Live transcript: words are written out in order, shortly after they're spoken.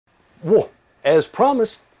Whoa, as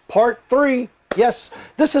promised, part 3. Yes,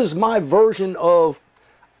 this is my version of,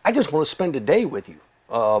 I just want to spend a day with you.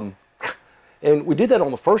 And we did that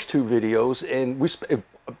on the first 2 videos, and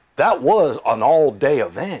that was an all-day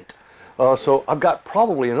event. So I've got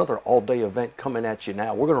probably another all-day event coming at you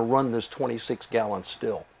now. We're going to run this 26-gallon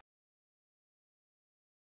still.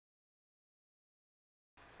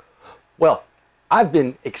 Well, I've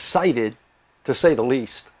been excited, to say the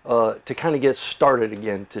least, to kind of get started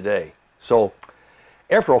again today. So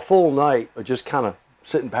after a full night of just kind of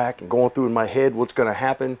sitting back and going through in my head what's going to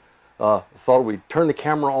happen, thought we'd turn the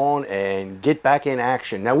camera on and get back in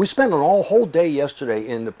action. Now, we spent an whole day yesterday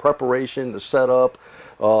in the preparation, the setup,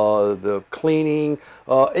 the cleaning,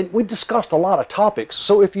 and we discussed a lot of topics.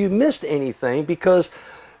 So if you missed anything, because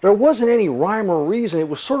there wasn't any rhyme or reason, it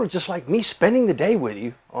was sort of just like me spending the day with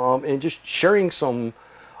you and just sharing some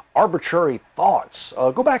arbitrary thoughts.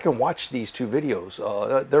 Go back and watch these 2 videos.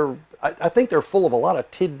 I think they're full of a lot of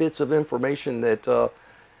tidbits of information that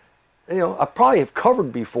you know, I probably have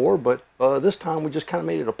covered before, but this time we just kind of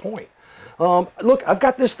made it a point. Look, I've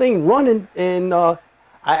got this thing running, and I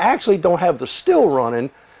actually don't have the still running.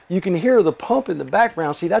 You can hear the pump in the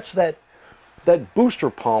background. See, that's that booster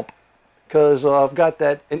pump, because I've got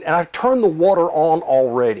that, and I turned the water on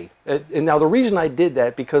already. And now the reason I did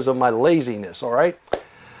that, because of my laziness, all right?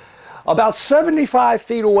 About 75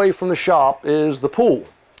 feet away from the shop is the pool.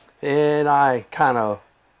 And I kind of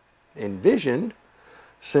envisioned,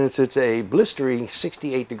 since it's a blistering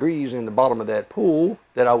 68 degrees in the bottom of that pool,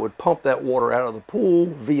 that I would pump that water out of the pool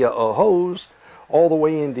via a hose all the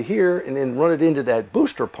way into here and then run it into that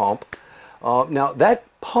booster pump. Now that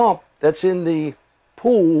pump that's in the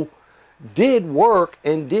pool did work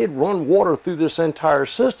and did run water through this entire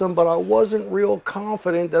system, but I wasn't real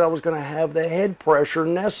confident that I was going to have the head pressure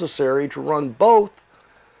necessary to run both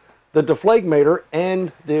the deflagmator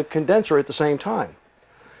and the condenser at the same time.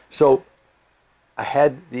 So I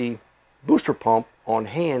had the booster pump on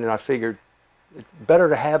hand, and I figured it's better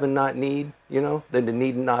to have and not need, you know, than to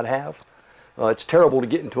need and not have. It's terrible to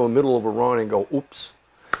get into the middle of a run and go, oops.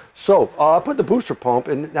 So I put the booster pump,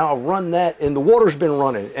 and now I've run that, and the water's been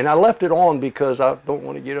running. And I left it on because I don't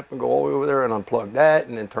want to get up and go all the way over there and unplug that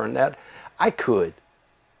and then turn that. I could,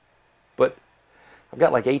 but I've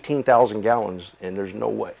got like 18,000 gallons, and there's no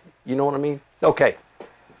way. You know what I mean? Okay.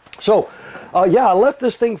 So, yeah, I left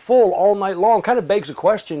this thing full all night long. Kind of begs the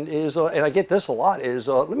question is, and I get this a lot, is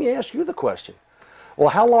let me ask you the question. Well,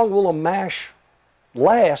 how long will a mash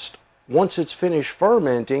last once it's finished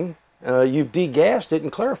fermenting? You've degassed it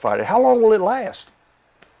and clarified it. How long will it last?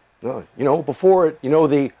 You know, before it, you know,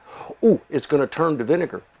 it's going to turn to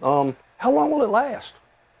vinegar. How long will it last?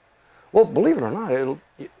 Well, believe it or not,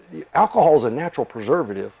 alcohol is a natural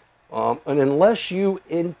preservative. And unless you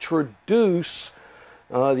introduce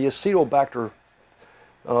the Acetobacter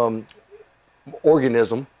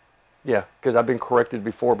organism, yeah, because I've been corrected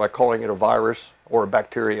before by calling it a virus or a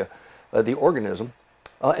bacteria, the organism,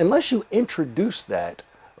 unless you introduce that,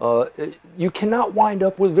 you cannot wind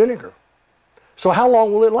up with vinegar. So how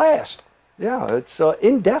long will it last? Yeah, it's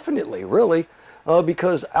indefinitely, really,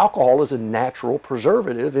 because alcohol is a natural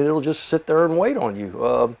preservative, and it'll just sit there and wait on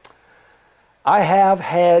you. I have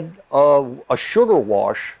had a sugar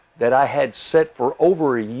wash that I had set for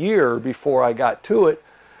over a year before I got to it.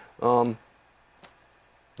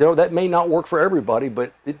 You know, that may not work for everybody,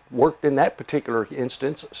 but it worked in that particular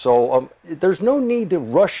instance. So there's no need to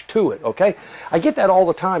rush to it, okay? I get that all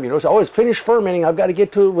the time, you know. So, oh, it's finished fermenting. I've got to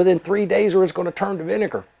get to it within 3 days or it's going to turn to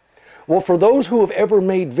vinegar. Well, for those who have ever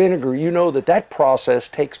made vinegar, you know that that process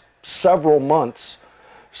takes several months.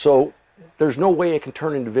 So there's no way it can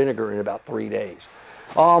turn into vinegar in about 3 days.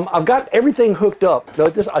 I've got everything hooked up.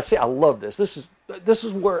 I love this. This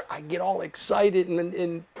is where I get all excited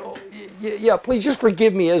and oh, yeah, please just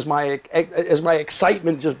forgive me as my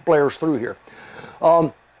excitement just blares through here.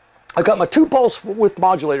 I've got my 2 pulse width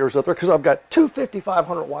modulators up there because I've got 2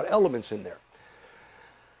 5,500 watt elements in there.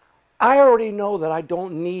 I already know that I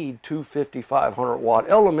don't need 2 5,500 watt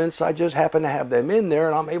elements. I just happen to have them in there,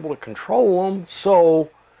 and I'm able to control them. So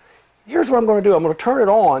here's what I'm going to do. I'm going to turn it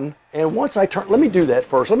on, and once I turn, let me do that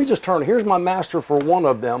first. Let me just turn, here's my master for one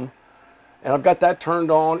of them, and I've got that turned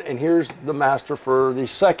on, and here's the master for the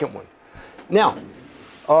second one. Now,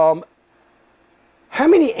 how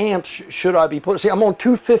many amps should I be putting? See, I'm on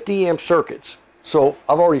 250 amp circuits, so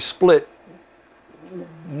I've already split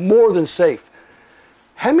more than safe.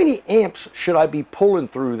 How many amps should I be pulling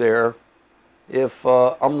through there if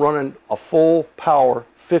I'm running a full power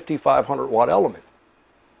 5,500 watt element?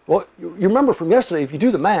 Well, you remember from yesterday, if you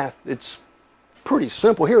do the math, it's pretty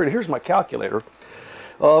simple. Here's my calculator.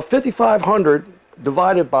 5,500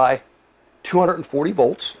 divided by 240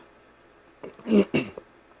 volts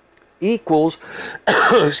equals,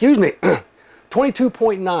 excuse me,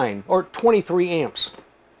 22.9 or 23 amps.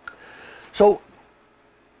 So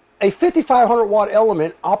a 5,500 watt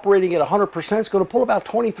element operating at 100% is going to pull about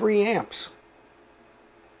 23 amps.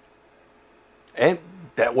 And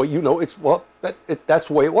that way, you know, it's, well, that's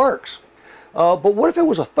the way it works. But what if it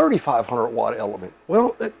was a 3,500 watt element?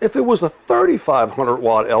 Well, if it was a 3,500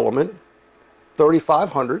 watt element,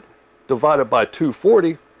 3,500 divided by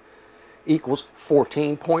 240 equals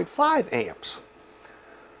 14.5 amps.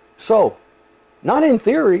 So, not in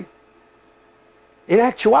theory, in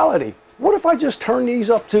actuality, what if I just turn these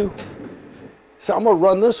up to, so I'm going to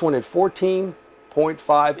run this one at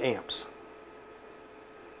 14.5 amps.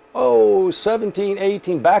 Oh, 17,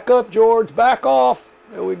 18, back up, George, back off.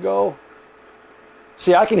 There we go.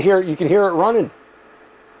 See, I can hear it, you can hear it running.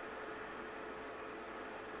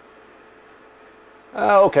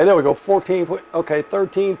 Okay, there we go, 14, okay,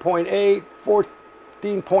 13.8,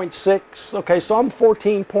 14.6, okay, so I'm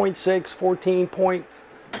 14.6, 14 point,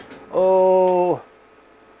 oh,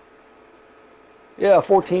 yeah, about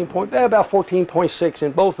 14.6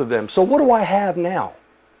 in both of them. So what do I have now?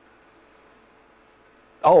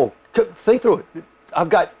 Oh, think through it. I've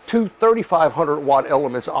got two 3,500 watt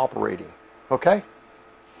elements operating, okay?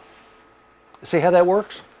 See how that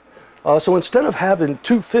works? So instead of having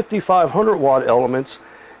two 5,500 watt elements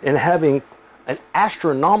and having an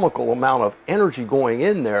astronomical amount of energy going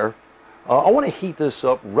in there, I want to heat this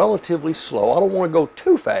up relatively slow. I don't want to go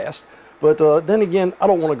too fast, but then again, I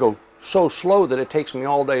don't want to go so slow that it takes me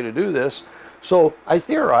all day to do this. So I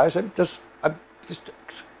theorize, just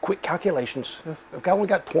quick calculations. I've only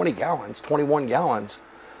got 20 gallons, 21 gallons.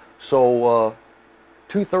 So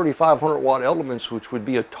two 3,500 watt elements, which would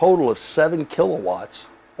be a total of 7 kilowatts,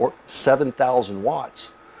 or 7,000 watts.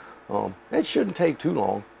 It shouldn't take too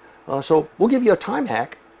long. So we'll give you a time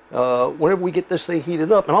hack whenever we get this thing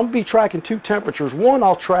heated up. And I'm going to be tracking two temperatures. One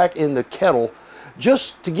I'll track in the kettle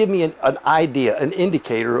just to give me an idea, an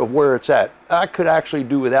indicator of where it's at. I could actually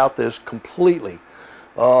do without this completely.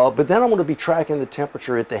 But then I'm going to be tracking the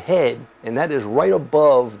temperature at the head, and that is right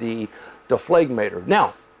above the deflagmator.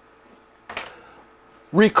 Now,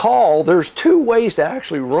 recall there's two ways to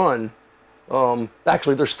actually run.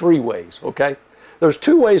 Actually, there's three ways, okay? There's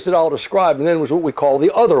two ways that I'll describe, and then there's what we call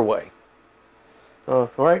the other way.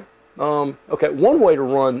 All right? Okay, one way to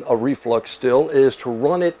run a reflux still is to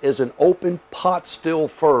run it as an open pot still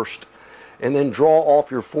first, and then draw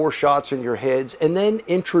off your 4 shots in your heads, and then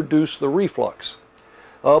introduce the reflux.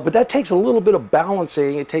 But that takes a little bit of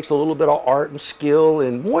balancing, it takes a little bit of art and skill,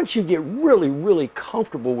 and once you get really, really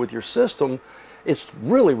comfortable with your system, it's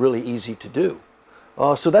really, really easy to do.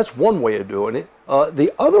 So that's one way of doing it.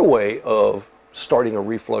 The other way of starting a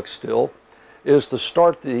reflux still is to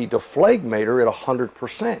start the deflagmator at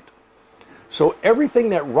 100%. So everything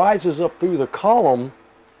that rises up through the column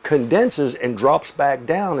condenses and drops back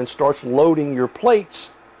down and starts loading your plates.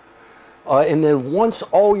 And then once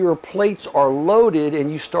all your plates are loaded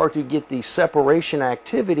and you start to get the separation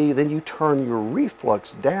activity, then you turn your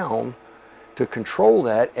reflux down to control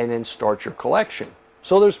that and then start your collection.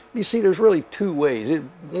 So you see there's really two ways.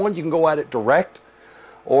 One, you can go at it direct,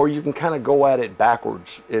 or you can kind of go at it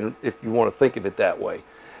backwards if you want to think of it that way.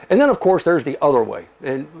 And then of course there's the other way,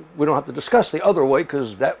 and we don't have to discuss the other way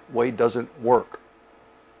because that way doesn't work.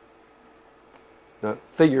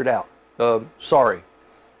 Figure it out. Sorry.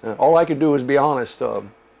 All I can do is be honest. You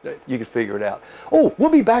can figure it out. Oh, we'll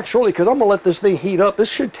be back shortly because I'm going to let this thing heat up. This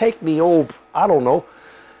should take me, I don't know.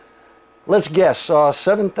 Let's guess,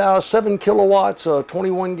 7 kilowatts,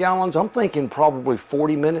 21 gallons. I'm thinking probably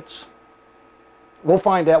 40 minutes. We'll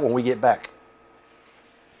find out when we get back.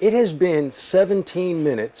 It has been 17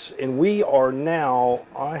 minutes, and we are now,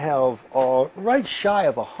 I have right shy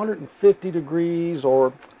of 150 degrees,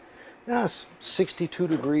 or 62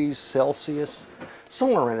 degrees Celsius,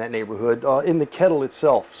 somewhere in that neighborhood, in the kettle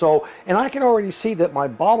itself. So, and I can already see that my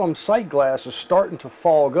bottom sight glass is starting to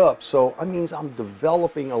fog up. So that means I'm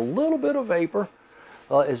developing a little bit of vapor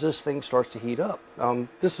as this thing starts to heat up.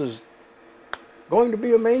 This is going to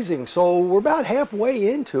be amazing. So we're about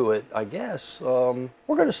halfway into it, I guess. We're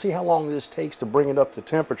going to see how long this takes to bring it up to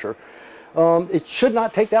temperature. It should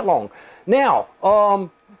not take that long. Now,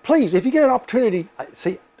 please, if you get an opportunity,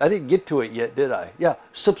 see, I didn't get to it yet, did I? Yeah,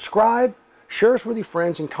 subscribe. Share us with your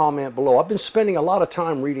friends and comment below. I've been spending a lot of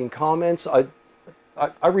time reading comments.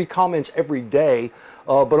 I read comments every day,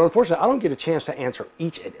 but unfortunately I don't get a chance to answer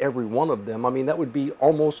each and every one of them. I mean, that would be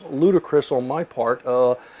almost ludicrous on my part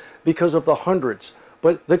because of the hundreds.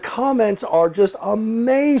 But the comments are just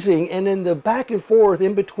amazing, and then the back and forth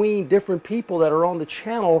in between different people that are on the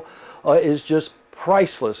channel is just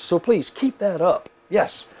priceless. So please keep that up.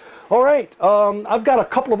 Yes. All right. I've got a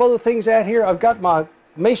couple of other things out here. I've got my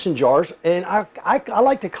mason jars, and I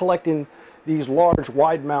like to collect in these large,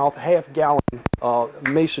 wide mouth, half-gallon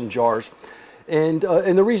mason jars. And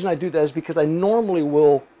the reason I do that is because I normally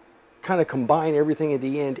will kind of combine everything at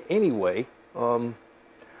the end anyway.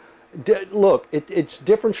 Look, it's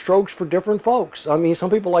different strokes for different folks. I mean, some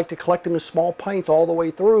people like to collect them in small pints all the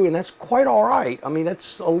way through, and that's quite all right. I mean,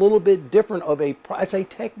 that's a little bit different of it's a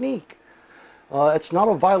technique. It's not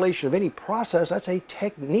a violation of any process. That's a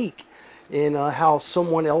technique in how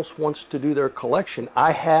someone else wants to do their collection.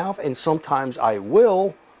 I have, and sometimes I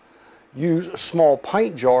will, use small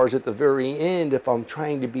pint jars at the very end if I'm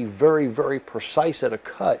trying to be very, very precise at a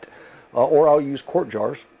cut, or I'll use quart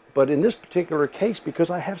jars. But in this particular case, because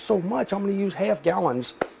I have so much, I'm going to use half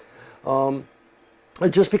gallons,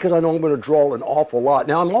 just because I know I'm going to draw an awful lot.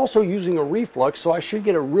 Now, I'm also using a reflux, so I should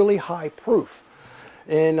get a really high proof.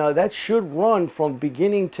 And that should run from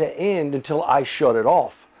beginning to end until I shut it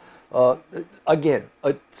off. Again,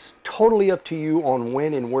 it's totally up to you on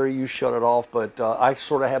when and where you shut it off, but I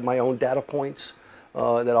sort of have my own data points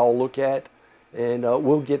that I'll look at, and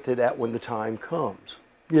we'll get to that when the time comes.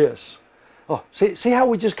 Yes. Oh, see how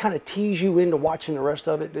we just kind of tease you into watching the rest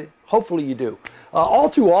of it? Hopefully you do. All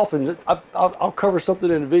too often, I'll cover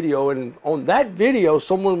something in a video, and on that video,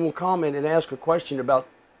 someone will comment and ask a question about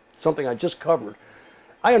something I just covered.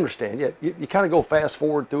 I understand. Yeah, you kind of go fast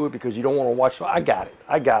forward through it because you don't want to watch. I got it.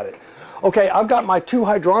 I got it. Okay, I've got my 2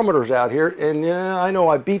 hydrometers out here, and yeah, I know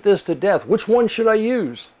I beat this to death. Which one should I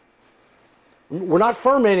use? We're not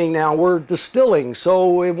fermenting now. We're distilling.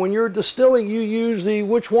 So when you're distilling, you use the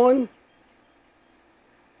which one?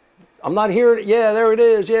 I'm not hearing it. Yeah, there it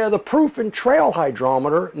is. Yeah, the proof and trail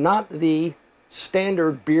hydrometer, not the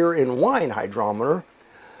standard beer and wine hydrometer.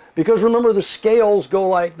 Because remember, the scales go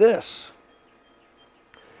like this.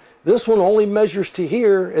 This one only measures to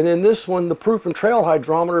here, and then this one, the proof and trail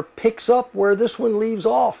hydrometer, picks up where this one leaves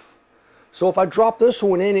off. So if I drop this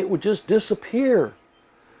one in, it would just disappear.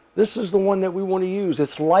 This is the one that we want to use.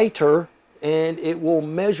 It's lighter, and it will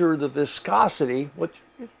measure the viscosity, which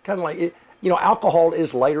kind of like it. You know, alcohol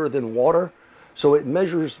is lighter than water, so it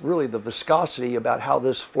measures really the viscosity about how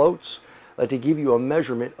this floats to give you a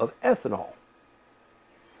measurement of ethanol.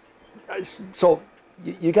 So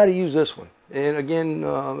you got to use this one. And again,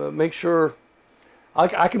 make sure,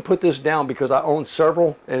 I can put this down because I own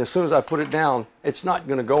several, and as soon as I put it down, it's not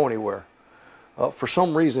going to go anywhere. For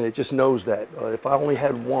some reason, it just knows that. If I only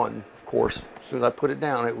had one, of course, as soon as I put it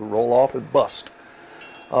down, it would roll off and bust.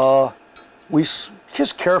 We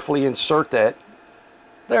just carefully insert that.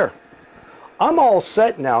 There. I'm all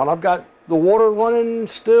set now, and I've got the water running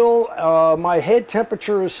still. My head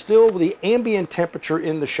temperature is still the ambient temperature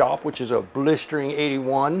in the shop, which is a blistering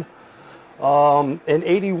 81. And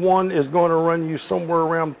 81 is going to run you somewhere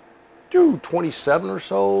around 27 or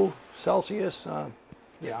so Celsius.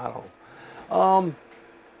 Yeah, I don't know.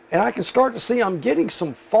 And I can start to see I'm getting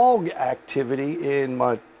some fog activity in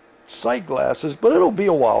my sight glasses, but it'll be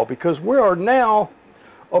a while because we are now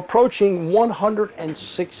approaching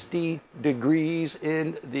 160 degrees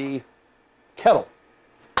in the kettle.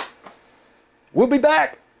 We'll be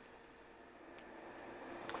back.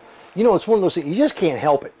 You know, it's one of those things, you just can't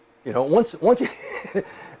help it. You know, once you,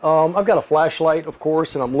 I've got a flashlight, of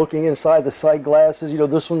course, and I'm looking inside the sight glasses. You know,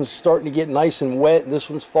 this one's starting to get nice and wet, and this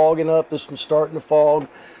one's fogging up, this one's starting to fog.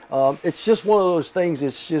 It's just one of those things,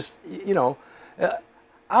 it's just, you know,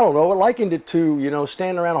 I don't know, I likened it to, you know,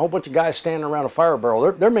 standing around, a whole bunch of guys standing around a fire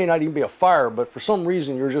barrel. There may not even be a fire, but for some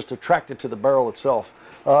reason you're just attracted to the barrel itself.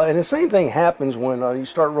 And the same thing happens when you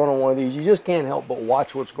start running one of these. You just can't help but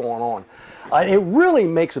watch what's going on. It really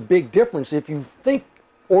makes a big difference if you think,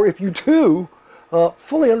 or if you do,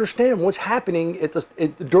 fully understand what's happening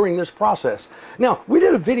during this process. Now, we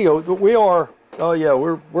did a video that we are, oh yeah,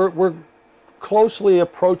 we're closely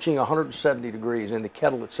approaching 170 degrees in the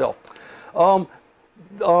kettle itself.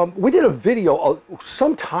 We did a video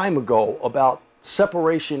some time ago about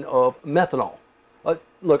separation of methanol.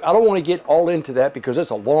 Look, I don't want to get all into that because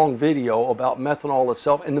it's a long video about methanol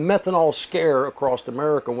itself and the methanol scare across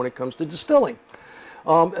America when it comes to distilling.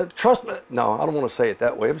 Trust me, no, I don't want to say it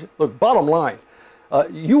that way. Look, bottom line,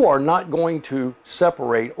 you are not going to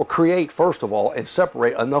separate or create, first of all, and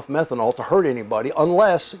separate enough methanol to hurt anybody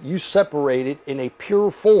unless you separate it in a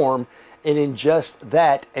pure form and ingest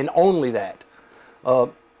that and only that.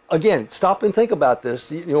 Again, stop and think about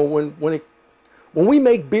this. You know, when we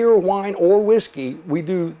make beer, wine, or whiskey, we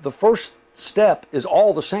do the first step is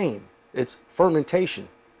all the same. It's fermentation.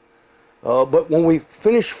 But when we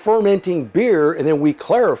finish fermenting beer and then we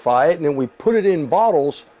clarify it and then we put it in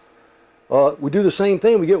bottles, we do the same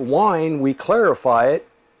thing. We get wine, we clarify it,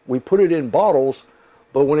 we put it in bottles,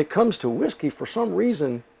 but when it comes to whiskey, for some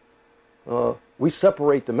reason, we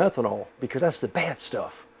separate the methanol because that's the bad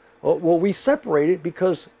stuff. Well, we separate it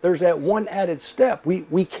because there's that one added step.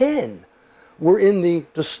 We can. We're in the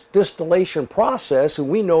distillation process and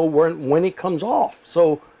we know when it comes off.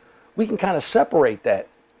 So we can kind of separate that.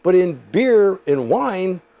 But in beer and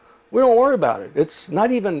wine, we don't worry about it. It's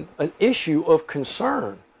not even an issue of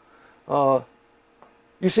concern. You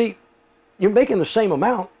see, you're making the same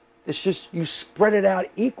amount. It's just you spread it out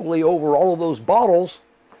equally over all of those bottles.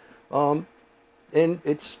 And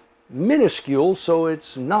it's minuscule, so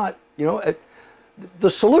it's not, you know, the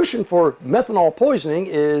solution for methanol poisoning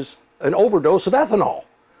is an overdose of ethanol.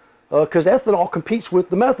 Because ethanol competes with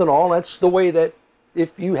the methanol. That's the way that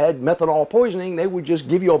if you had methanol poisoning, they would just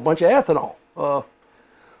give you a bunch of ethanol.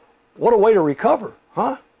 What a way to recover,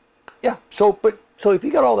 huh? Yeah, so if you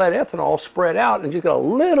got all that ethanol spread out and just got a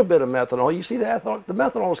little bit of methanol, you see the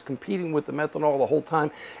methanol is competing with the methanol the whole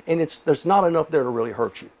time, and there's not enough there to really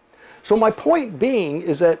hurt you. So my point being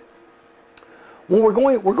is that when we're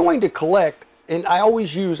going to collect, and I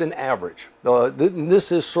always use an average.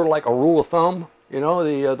 This is sort of like a rule of thumb. You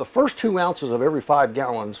know, the first 2 ounces of every 5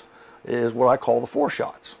 gallons is what I call the 4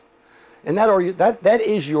 shots. And that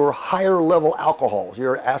is your higher level alcohols,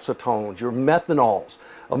 your acetones, your methanols.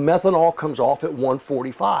 A methanol comes off at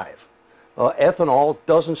 145. Ethanol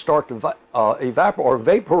doesn't start to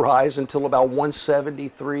vaporize until about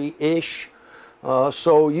 173-ish.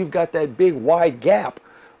 So you've got that big wide gap.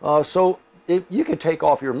 So you could take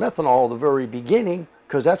off your methanol at the very beginning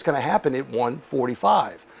because that's going to happen at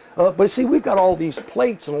 145. But see, we've got all these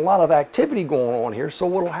plates and a lot of activity going on here. So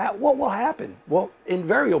what will happen? Well,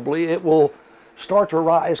 invariably, it will start to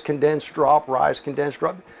rise, condense, drop, rise, condense,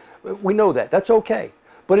 drop. We know that. That's okay.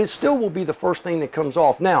 But it still will be the first thing that comes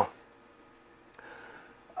off. Now,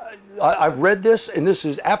 I've read this, and this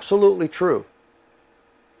is absolutely true.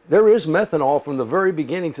 There is methanol from the very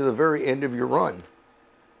beginning to the very end of your run.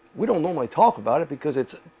 We don't normally talk about it because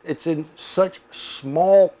it's in such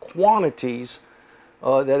small quantities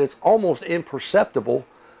that it's almost imperceptible.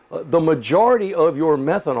 The majority of your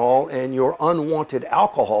methanol and your unwanted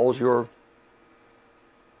alcohols, your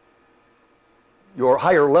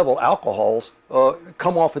higher level alcohols,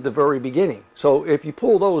 come off at the very beginning. So if you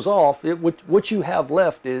pull those off, what you have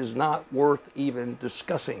left is not worth even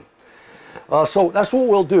discussing. So that's what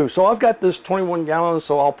we'll do. So I've got this 21 gallons,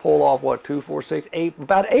 so I'll pull off, what, 2, 4, 6, 8,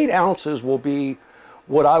 about 8 ounces will be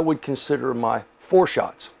what I would consider my 4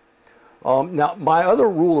 shots. Now, my other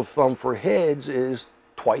rule of thumb for heads is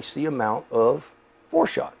twice the amount of 4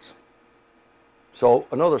 shots. So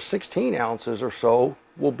another 16 ounces or so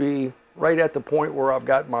will be right at the point where I've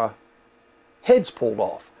got my heads pulled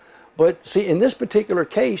off. But see, in this particular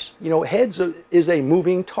case, you know, heads is a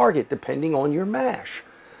moving target depending on your mash.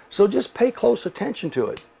 So just pay close attention to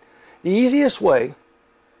it. The easiest way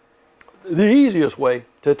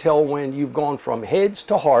to tell when you've gone from heads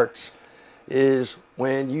to hearts is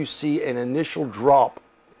when you see an initial drop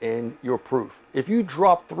in your proof. If you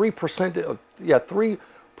drop 3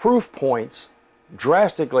 proof points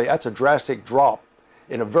drastically, that's a drastic drop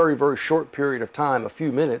in a very, very short period of time, a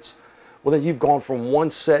few minutes, well then you've gone from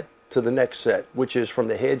one set to the next set, which is from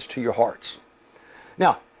the heads to your hearts.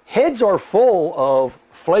 Now, heads are full of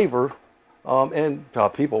flavor, and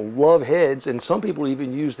people love heads, and some people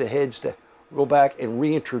even use the heads to go back and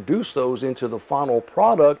reintroduce those into the final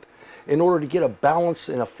product in order to get a balance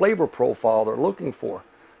and a flavor profile they're looking for.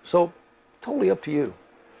 So, totally up to you.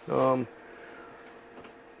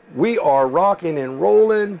 We are rocking and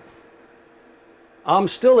rolling. I'm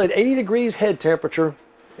still at 80 degrees head temperature,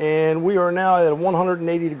 and we are now at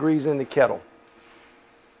 180 degrees in the kettle.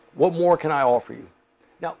 What more can I offer you?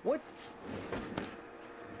 Now,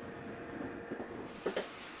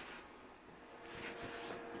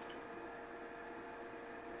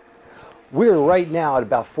 we're right now at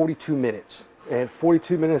about 42 minutes. And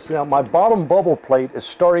 42 minutes now, my bottom bubble plate is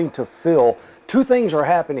starting to fill. 2 things are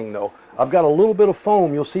happening though. I've got a little bit of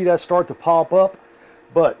foam. You'll see that start to pop up.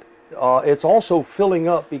 But it's also filling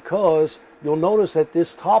up because you'll notice that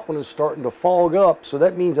this top one is starting to fog up. So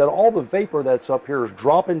that means that all the vapor that's up here is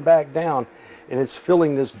dropping back down and it's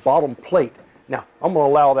filling this bottom plate. Now, I'm going to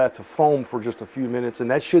allow that to foam for just a few minutes, and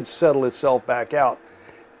that should settle itself back out.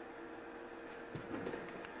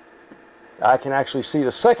 I can actually see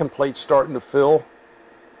the second plate starting to fill,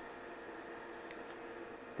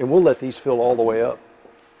 and we'll let these fill all the way up.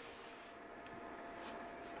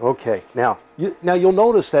 Okay, now you'll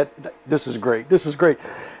notice that this is great. This is great.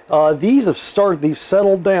 These have started, they've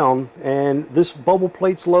settled down, and this bubble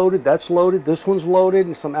plate's loaded, that's loaded, this one's loaded,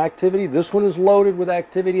 and some activity, this one is loaded with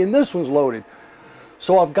activity, and this one's loaded.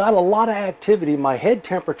 So I've got a lot of activity. My head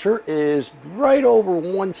temperature is right over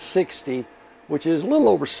 160, which is a little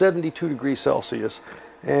over 72 degrees Celsius.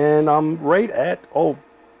 And I'm right at,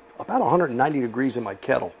 about 190 degrees in my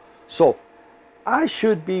kettle. So I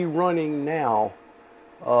should be running now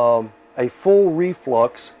a full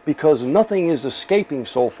reflux because nothing is escaping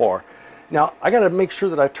so far. Now I got to make sure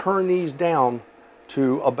that I turn these down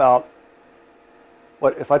to about,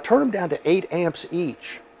 if I turn them down to 8 amps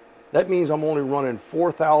each, that means I'm only running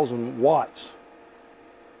 4,000 watts.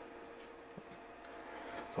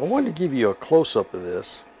 So I wanted to give you a close-up of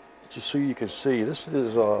this just so you can see. This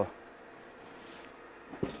is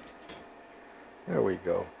there we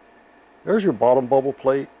go. There's your bottom bubble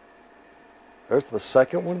plate. There's the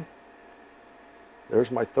second one. There's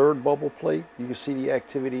my third bubble plate. You can see the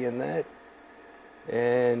activity in that.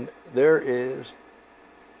 And there is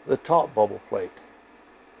the top bubble plate.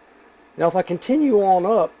 Now if I continue on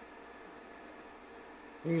up,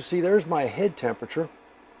 you can see there's my head temperature.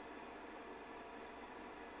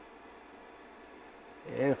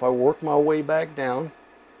 And if I work my way back down,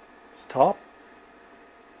 it's top.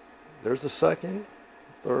 There's the second,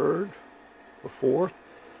 third, the fourth,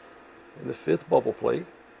 and the fifth bubble plate.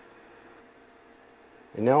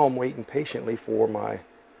 And now I'm waiting patiently for my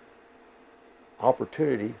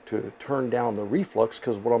opportunity to turn down the reflux,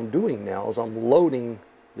 because what I'm doing now is I'm loading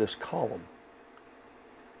this column.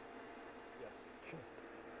 Yes, sure.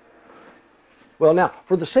 Well, now,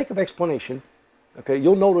 for the sake of explanation, okay,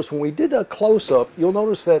 you'll notice when we did a close-up, you'll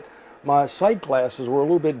notice that my sight glasses were a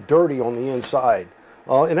little bit dirty on the inside.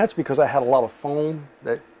 And that's because I had a lot of foam,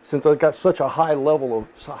 that since I got such a high level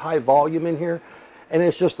of high volume in here, and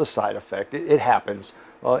it's just a side effect. It happens,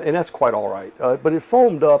 and that's quite all right. But it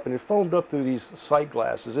foamed up, and it foamed up through these sight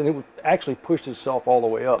glasses, and it actually pushed itself all the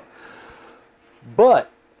way up. But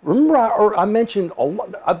remember, I mentioned a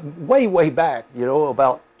lot, way back, you know,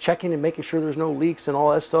 about checking and making sure there's no leaks and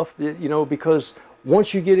all that stuff, you know, because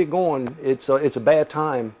once you get it going, it's a bad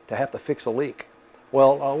time to have to fix a leak.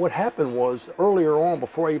 Well, what happened was, earlier on,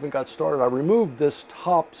 before I even got started, I removed this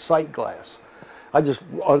top sight glass. I just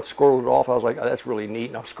unscrewed it off. I was like, oh, that's really neat,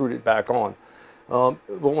 and I screwed it back on. But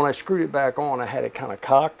when I screwed it back on, I had it kind of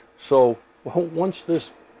cocked. So once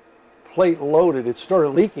this plate loaded, it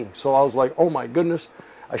started leaking. So I was like, oh my goodness.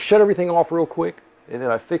 I shut everything off real quick, and then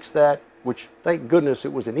I fixed that, which, thank goodness,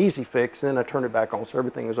 it was an easy fix, and then I turned it back on, so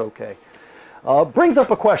everything is okay. Brings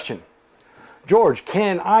up a question. George,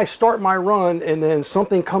 can I start my run and then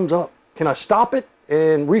something comes up? Can I stop it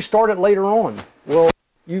and restart it later on? Well,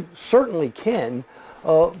 you certainly can,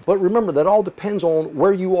 but remember, that all depends on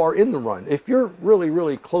where you are in the run. If you're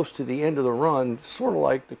really close to the end of the run, sort of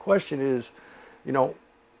like the question is, you know,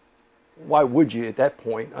 why would you at that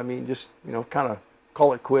point? I mean, just, you know, kind of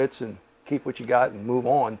call it quits and keep what you got and move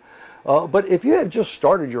on. But if you have just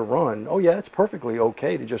started your run, oh yeah, it's perfectly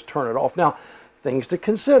okay to just turn it off. Now, things to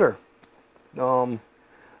consider.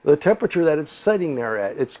 The temperature that it's sitting there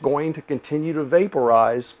at, it's going to continue to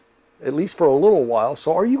vaporize, at least for a little while.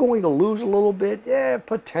 So are you going to lose a little bit? Yeah,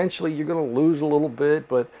 potentially you're going to lose a little bit,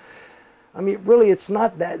 but I mean, really, it's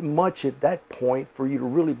not that much at that point for you to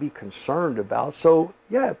really be concerned about. So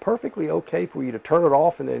yeah, perfectly okay for you to turn it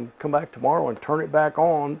off and then come back tomorrow and turn it back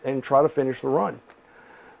on and try to finish the run.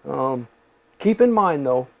 Keep in mind,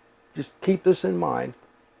 though, just keep this in mind,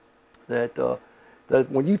 that that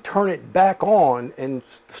when you turn it back on and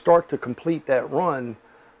start to complete that run,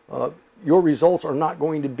 your results are not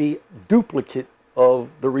going to be duplicate of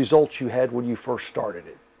the results you had when you first started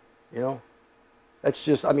it. You know, that's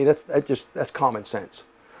just, I mean, that's common sense.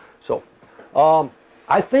 So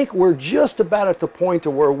I think we're just about at the point to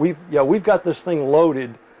where we've got this thing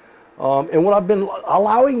loaded. And what I've been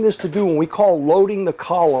allowing this to do, when we call loading the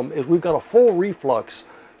column, is we've got a full reflux.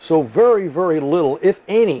 So very little, if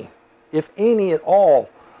any at all,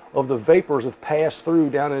 of the vapors have passed through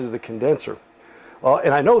down into the condenser.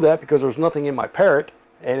 And I know that because there's nothing in my parrot,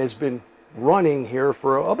 and it's been running here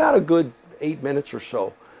for about a good 8 minutes or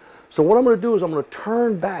so. So what I'm going to do is I'm going to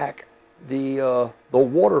turn back the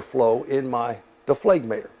water flow in my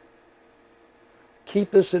deflagmator.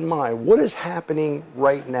 Keep this in mind. What is happening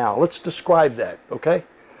right now? Let's describe that, okay?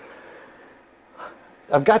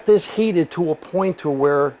 I've got this heated to a point to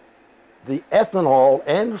where the ethanol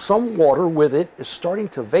and some water with it is starting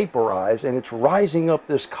to vaporize, and it's rising up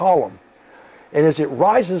this column. And as it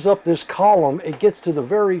rises up this column, it gets to the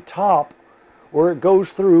very top where it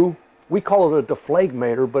goes through, we call it a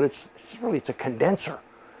deflagmator, but it's a condenser.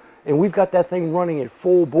 and we've got that thing running at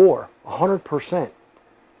full bore, 100%.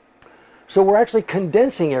 So we're actually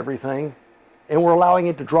condensing everything, and we're allowing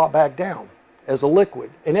it to drop back down as a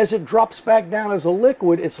liquid. And as it drops back down as a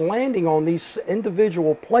liquid, it's landing on these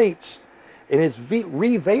individual plates, and it's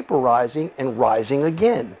re-vaporizing and rising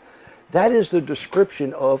again. That is the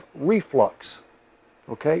description of reflux.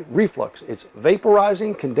 Okay, reflux. It's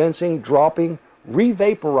vaporizing, condensing, dropping,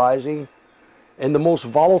 re-vaporizing, and the most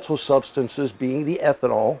volatile substances, being the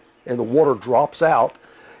ethanol, and the water drops out,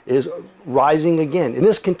 is rising again. And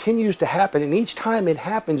this continues to happen, and each time it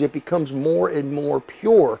happens, it becomes more and more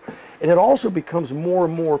pure. And it also becomes more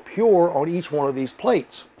and more pure on each one of these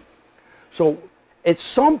plates. So at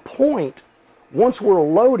some point, once we're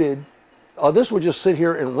loaded, this would just sit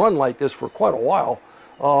here and run like this for quite a while.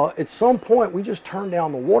 At some point, we just turn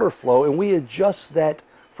down the water flow, and we adjust that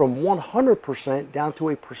from 100% down to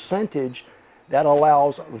a percentage that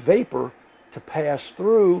allows vapor to pass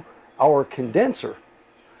through our condenser.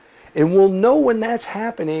 And we'll know when that's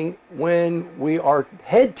happening when our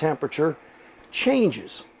head temperature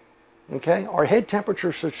changes. Okay, our head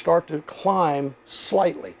temperature should start to climb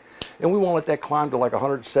slightly. And we want to let that climb to like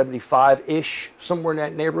 175-ish, somewhere in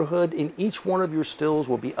that neighborhood. And each one of your stills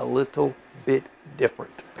will be a little bit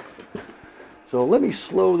different. So let me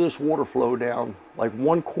slow this water flow down like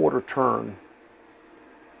 1/4 turn.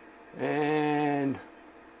 And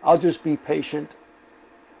I'll just be patient.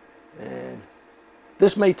 And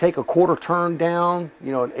this may take a 1/4 turn down,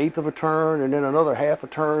 you know, 1/8 of a turn, and then another 1/2 a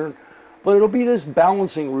turn. But it'll be this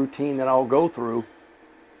balancing routine that I'll go through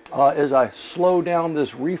as I slow down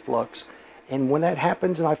this reflux. And when that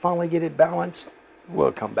happens and I finally get it balanced,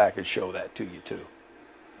 we'll come back and show that to you too.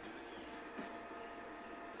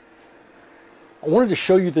 I wanted to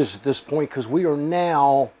show you this at this point because we are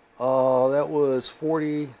now, that was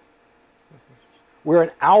 40, we're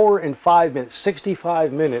 1 hour and 5 minutes,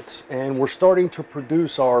 65 minutes, and we're starting to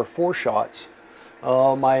produce our 4 shots.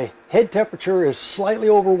 My head temperature is slightly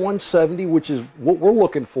over 170, which is what we're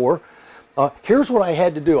looking for. Here's what I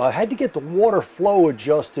had to do. I had to get the water flow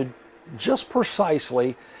adjusted just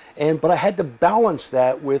precisely, but I had to balance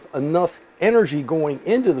that with enough energy going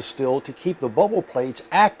into the still to keep the bubble plates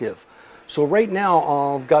active. So right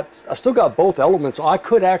now, I still got both elements. I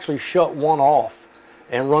could actually shut one off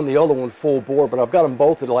and run the other one full bore, but I've got them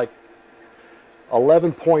both at like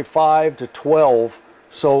 11.5 to 12.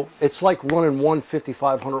 So it's like running one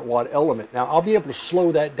 5,500 watt element. Now I'll be able to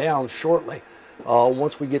slow that down shortly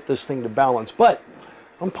once we get this thing to balance. But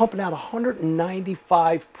I'm pumping out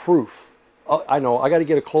 195 proof. I know, I got to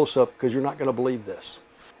get a close-up because you're not going to believe this.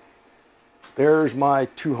 There's my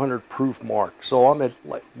 200 proof mark. So I'm at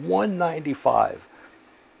like 195.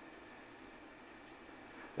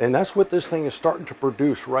 And that's what this thing is starting to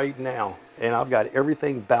produce right now. And I've got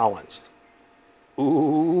everything balanced.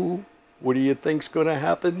 Ooh, what do you think's going to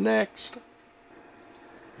happen next?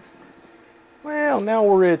 Well, now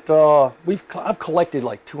we're at, I've collected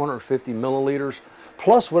like 250 milliliters,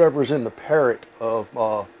 plus whatever's in the parrot of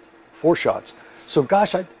 4 shots. So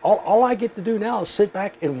gosh, all I get to do now is sit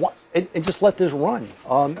back and just let this run.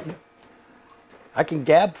 I can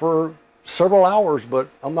gab for several hours, but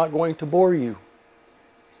I'm not going to bore you.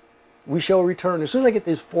 We shall return as soon as I get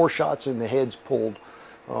these 4 shots and the heads pulled,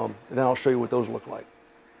 and then I'll show you what those look like.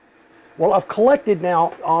 Well, I've collected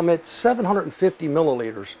now, I'm at 750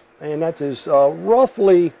 milliliters, and that is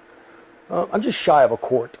roughly, I'm just shy of a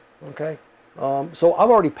quart, okay? So I've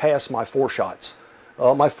already passed my 4 shots.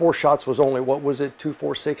 My 4 shots was only, what was it, 2,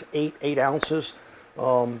 4, 6, 8 ounces.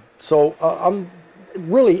 So I'm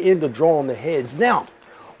really into drawing the heads. Now,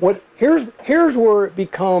 here's where it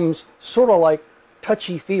becomes sort of like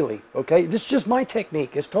touchy-feely, okay? This is just my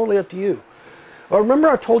technique. It's totally up to you. Remember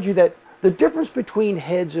I told you that the difference between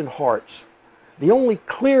heads and hearts, the only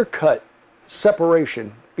clear-cut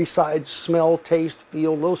separation besides smell, taste,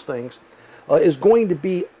 feel, those things, is going to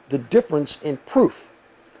be the difference in proof.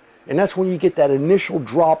 And that's when you get that initial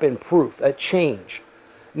drop in proof, that change.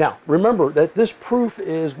 Now, remember that this proof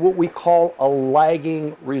is what we call a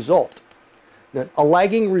lagging result. Now, a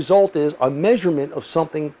lagging result is a measurement of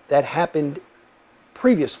something that happened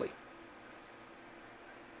previously.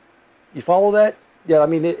 You follow that? Yeah, I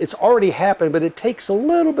mean, it's already happened, but it takes a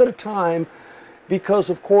little bit of time because,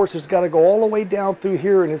 of course, it's got to go all the way down through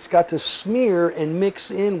here and it's got to smear and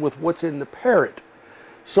mix in with what's in the parrot.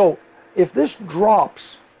 So if this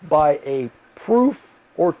drops by a proof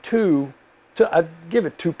or 2, I'd give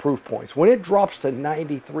it 2 proof points. When it drops to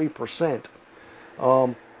 93%,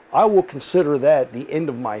 I will consider that the end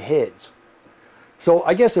of my heads. So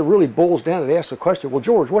I guess it really boils down and asks the question, well,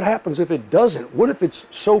 George, what happens if it doesn't? What if it's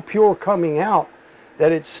so pure coming out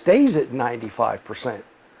that it stays at 95%?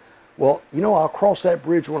 Well, you know, I'll cross that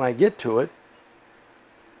bridge when I get to it.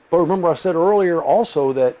 But remember I said earlier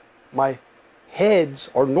also that my heads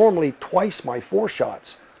are normally twice my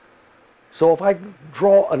foreshots. So if I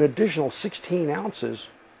draw an additional 16 ounces,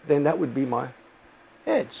 then that would be my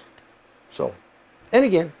heads. So, and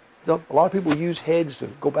again, a lot of people use heads to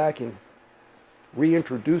go back and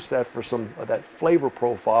reintroduce that for some of that flavor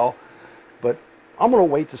profile. But I'm going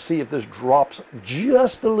to wait to see if this drops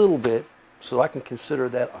just a little bit so I can consider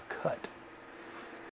that a cut.